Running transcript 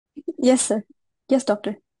Yes, sir. Yes,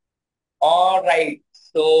 doctor. All right.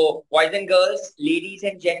 So, boys and girls, ladies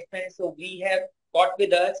and gentlemen, so we have got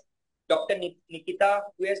with us Dr. Nikita,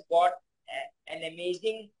 who has got an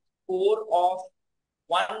amazing score of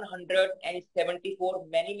 174.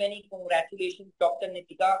 Many, many congratulations, Dr.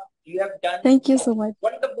 Nikita. You have done Thank you a so much.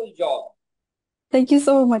 wonderful job. Thank you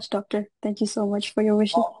so much, doctor. Thank you so much for your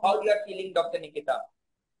wishes. How you are feeling, Dr. Nikita?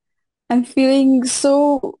 I'm feeling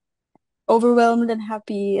so overwhelmed and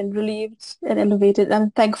happy and relieved and elevated.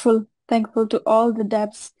 I'm thankful to all the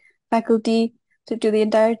DABS faculty, to the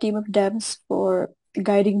entire team of DABS for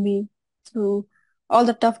guiding me through all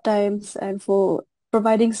the tough times and for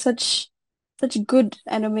providing such good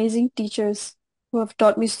and amazing teachers who have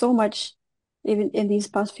taught me so much even in these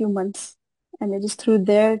past few months. And it is through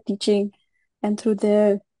their teaching and through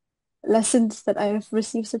their lessons that I have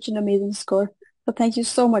received such an amazing score. So thank you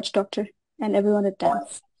so much, Doctor, and everyone at All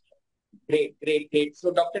DAMS. great, great, great.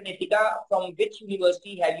 So, Dr. Nikita, from which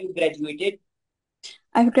university have you graduated?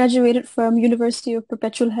 I've graduated from University of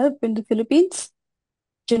Perpetual Help in the Philippines,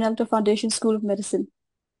 Janelto Foundation School of Medicine.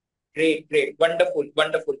 Great, great. Wonderful,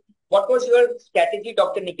 wonderful. What was your strategy,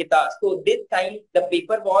 Dr. Nikita? So this time the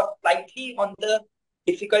paper was slightly on the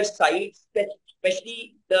difficult side,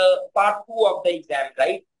 especially the part two of the exam,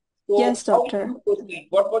 right? So Yes, how did Doctor. you proceed?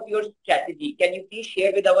 What was your strategy? Can you please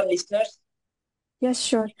share with our listeners? Yes,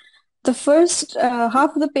 sure. The first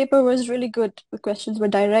half of the paper was really good. The questions were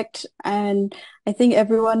direct, and I think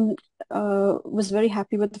everyone was very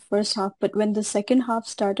happy with the first half. But when the second half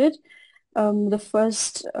started, the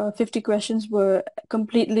first 50 questions were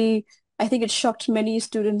completely, I think it shocked many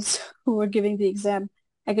students who were giving the exam.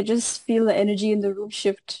 I could just feel the energy in the room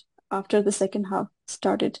shift after the second half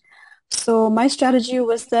started. So my strategy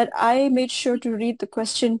was that I made sure to read the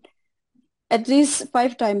question at least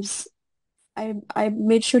 5 times. I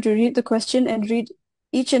made sure to read the question and read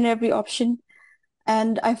each and every option.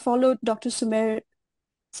 And I followed Dr. Sumer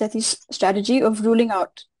Sethi's strategy of ruling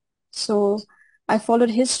out. So I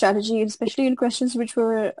followed his strategy, especially in questions which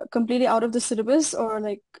were completely out of the syllabus or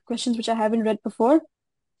like questions which I haven't read before.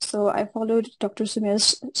 So I followed Dr.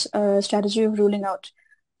 Sumer's strategy of ruling out.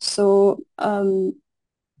 So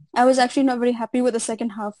I was actually not very happy with the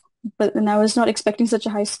second half, but and I was not expecting such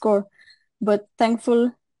a high score. But thanks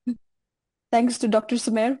to Dr.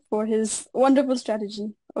 Sumer for his wonderful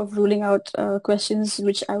strategy of ruling out questions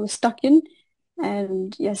which I was stuck in.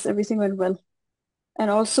 And yes, everything went well. And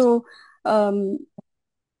also, um,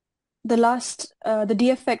 the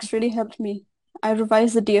DFX really helped me. I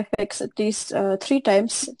revised the DFX at least 3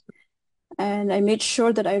 times, and I made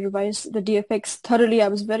sure that I revised the DFX thoroughly. I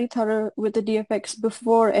was very thorough with the DFX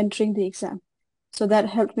before entering the exam. So that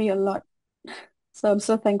helped me a lot. So I'm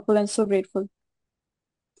so thankful and so grateful.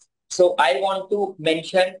 So I want to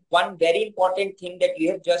mention one very important thing that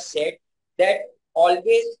you have just said, that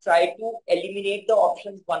always try to eliminate the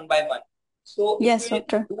options one by one. So if Yes, you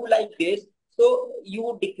doctor. do like this, so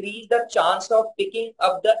you decrease the chance of picking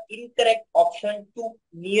up the incorrect option to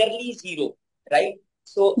nearly zero, right?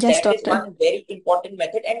 So Yes, that is doctor. one very important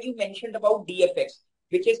method. And you mentioned about DFX,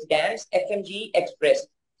 which is DAMS FMGE Express.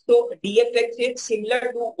 So DFX is similar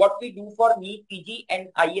to what we do for NEET PG and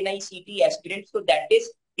INICET aspirants. So that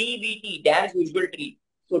is DVT, DAMS Visual Tree.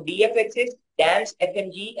 So DFX is DAMS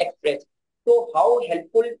FMG Express. So how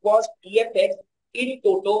helpful was DFX in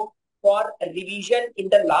total for revision in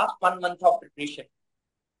the last 1 month of preparation?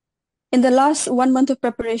 In the last 1 month of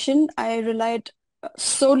preparation, I relied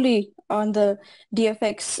solely on the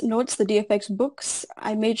DFX notes, the DFX books.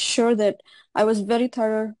 I made sure that I was very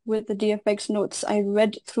thorough with the DFX notes. I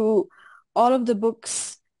read through all of the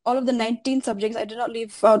books, all of the 19 subjects. I did not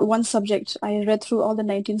leave out one subject. I read through all the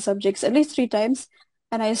 19 subjects at least 3 times,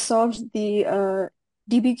 and I solved the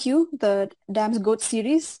DBQ, the DAMS GOAT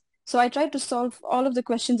series. So I tried to solve all of the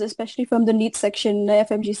questions, especially from the NEET section, the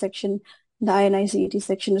FMG section, the INICET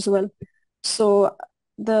section as well. So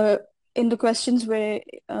the in the questions where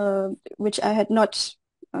which I had not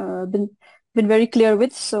been very clear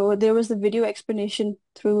with, so there was the video explanation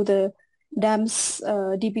through the DAMS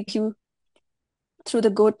DPQ through the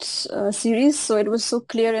GOAT series. So it was so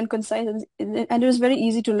clear and concise, and it was very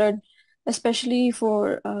easy to learn, especially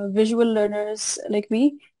for visual learners like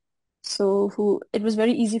me. So who it was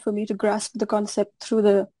very easy for me to grasp the concept through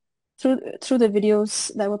the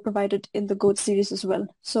videos that were provided in the GOAT series as well.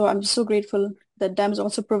 So I'm so grateful that DAMS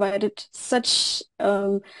also provided such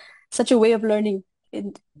a way of learning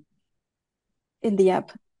in in the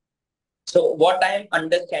app. So what I am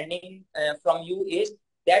understanding from you is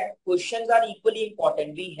that questions are equally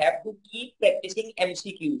important. We have to keep practicing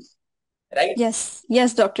MCQs, right? Yes,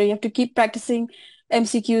 yes, doctor. You have to keep practicing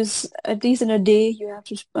MCQs at least in a day. You have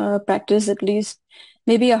to practice at least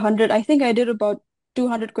maybe 100. I think I did about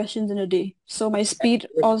 200 questions in a day. So my speed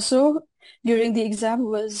also during the exam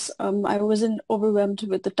was I wasn't overwhelmed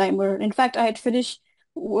with the timer. In fact, I had finished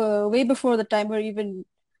way before the timer even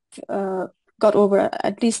uh, got over,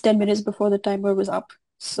 at least 10 minutes before the timer was up.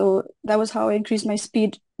 So that was how I increased my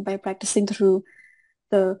speed by practicing through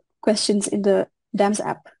the questions in the DAMS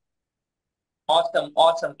app. Awesome,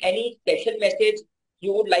 awesome. Any special message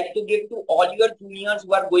you would like to give to all your juniors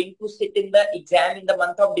who are going to sit in the exam in the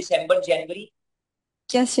month of December, January?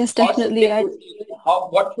 Yes, yes, How should definitely. they proceed?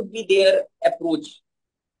 What should be their approach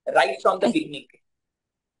right from the I beginning?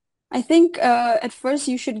 I think at first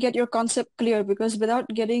you should get your concept clear because without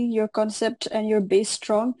getting your concept and your base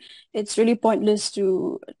strong, it's really pointless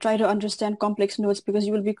to try to understand complex notes because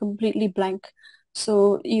you will be completely blank.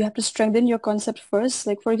 So you have to strengthen your concept first.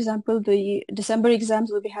 Like for example, the December exams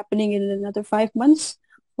will be happening in another 5 months,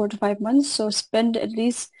 4 to 5 months. So spend at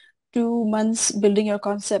least 2 months building your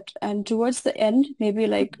concept, and towards the end, maybe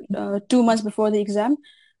like 2 months before the exam,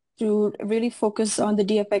 to really focus on the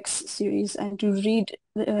DFX series and to read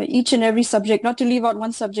each and every subject, not to leave out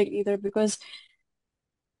one subject either, because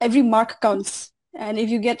every mark counts. And if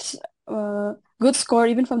you get good score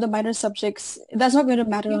even from the minor subjects, that's not going to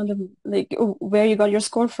matter on the where you got your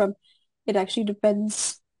score from. It actually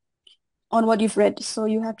depends on what you've read. So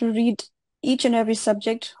you have to read each and every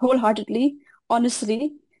subject wholeheartedly,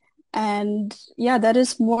 honestly, and yeah, that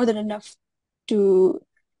is more than enough to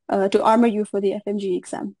armor you for the FMGE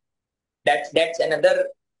exam. That's another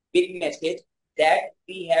big message, that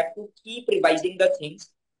we have to keep revising the things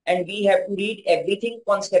and we have to read everything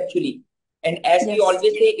conceptually. And as we Yes.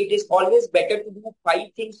 always say, it is always better to do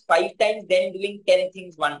 5 things 5 times than doing 10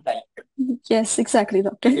 things one time. Yes, exactly,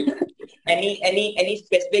 doctor. Any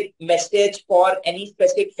specific message for any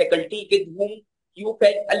specific faculty with whom you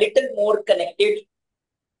felt a little more connected?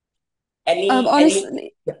 Any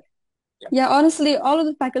Honestly, yeah, honestly, all of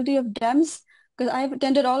the faculty of DAMS, because I've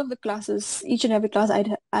attended all of the classes, each and every class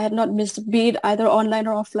I had not missed, be it either online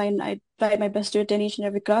or offline. I tried my best to attend each and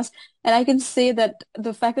every class, and I can say that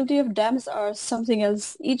the faculty of DAMS are something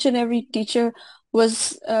else. Each and every teacher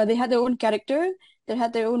was they had their own character, they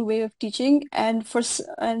had their own way of teaching, and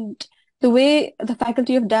the way the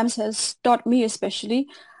faculty of DAMS has taught me, especially,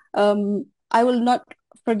 I will not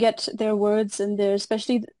forget their words and their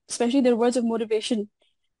especially their words of motivation.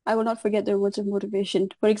 I will not forget their words of motivation.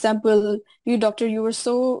 For example, you, doctor, you were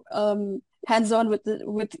so hands-on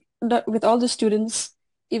with all the students,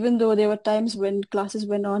 even though there were times when classes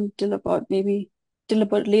went on till about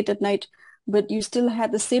late at night, but you still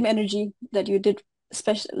had the same energy that you did,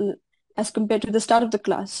 special as compared to the start of the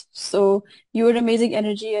class. So you were an amazing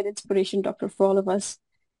energy and inspiration, doctor, for all of us.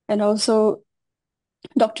 And also,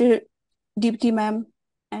 Dr. Deepti ma'am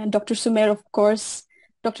and Dr. Sumer, of course,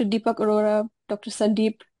 Dr. Deepak Arora, Dr.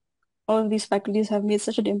 Sandeep, all of these faculties have made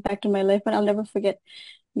such an impact in my life, and I'll never forget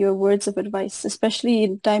your words of advice, especially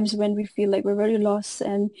in times when we feel like we're very lost,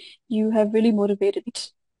 and you have really motivated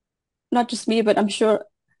not just me, but I'm sure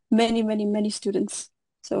many, many, many students.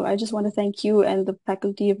 So I just want to thank you and the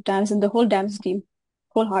faculty of dance and the whole dance team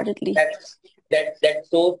wholeheartedly. that's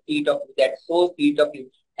so sweet of you. That's so sweet of you.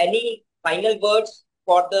 Any final words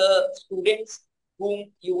for the students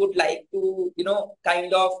whom you would like to,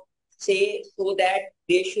 kind of say so that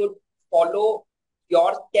they should follow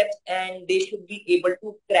your steps and they should be able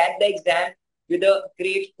to crack the exam with a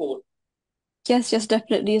great score? Yes, yes,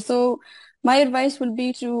 definitely. So my advice would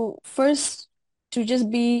be to first to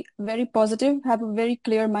just be very positive, have a very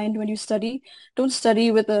clear mind when you study. Don't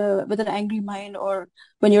study with an angry mind or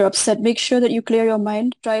when you're upset. Make sure that you clear your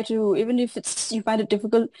mind. Try to, even if it's you find it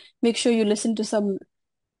difficult, make sure you listen to some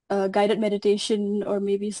guided meditation or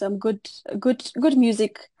maybe some good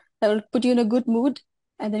music that will put you in a good mood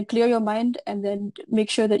and then clear your mind and then make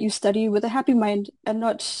sure that you study with a happy mind and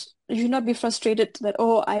not you should not be frustrated that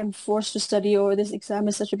oh I am forced to study or this exam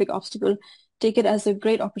is such a big obstacle. Take it as a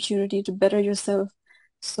great opportunity to better yourself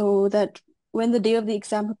so that when the day of the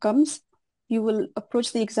exam comes, you will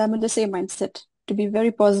approach the exam in the same mindset to be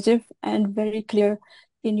very positive and very clear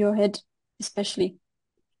in your head, especially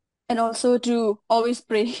and also to always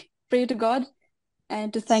pray, pray to God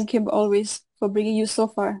and to thank Him always for bringing you so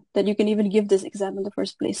far that you can even give this exam in the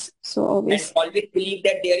first place. So And always, always believe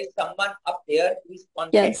that there is someone up there who is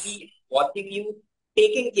yes, constantly watching you,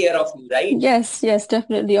 taking care of you, right? yes, yes,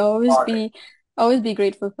 definitely. All right. Always be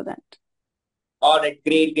grateful for that. All right,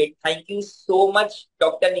 great, great. Thank you so much,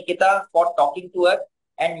 Dr. Nikita, for talking to us.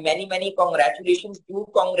 And many, many congratulations. Do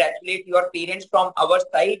congratulate your parents from our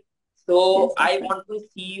side. So Yes, I doctor. want to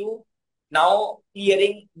see you now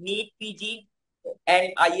clearing NEET PG.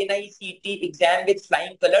 an INICET exam with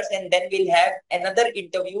flying colors, and then we'll have another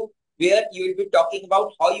interview where you will be talking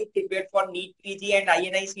about how you prepared for NEET PG and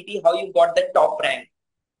INICET, how you got the top rank.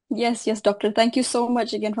 Yes, yes, doctor. Thank you so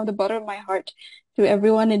much again from the bottom of my heart to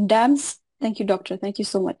everyone in DAMS. Thank you, doctor. Thank you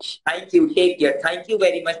so much. Thank you. Take care. Thank you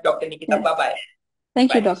very much, Dr. Nikita. Yes. Bye-bye.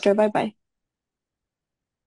 Thank you, Bye. doctor. Bye-bye.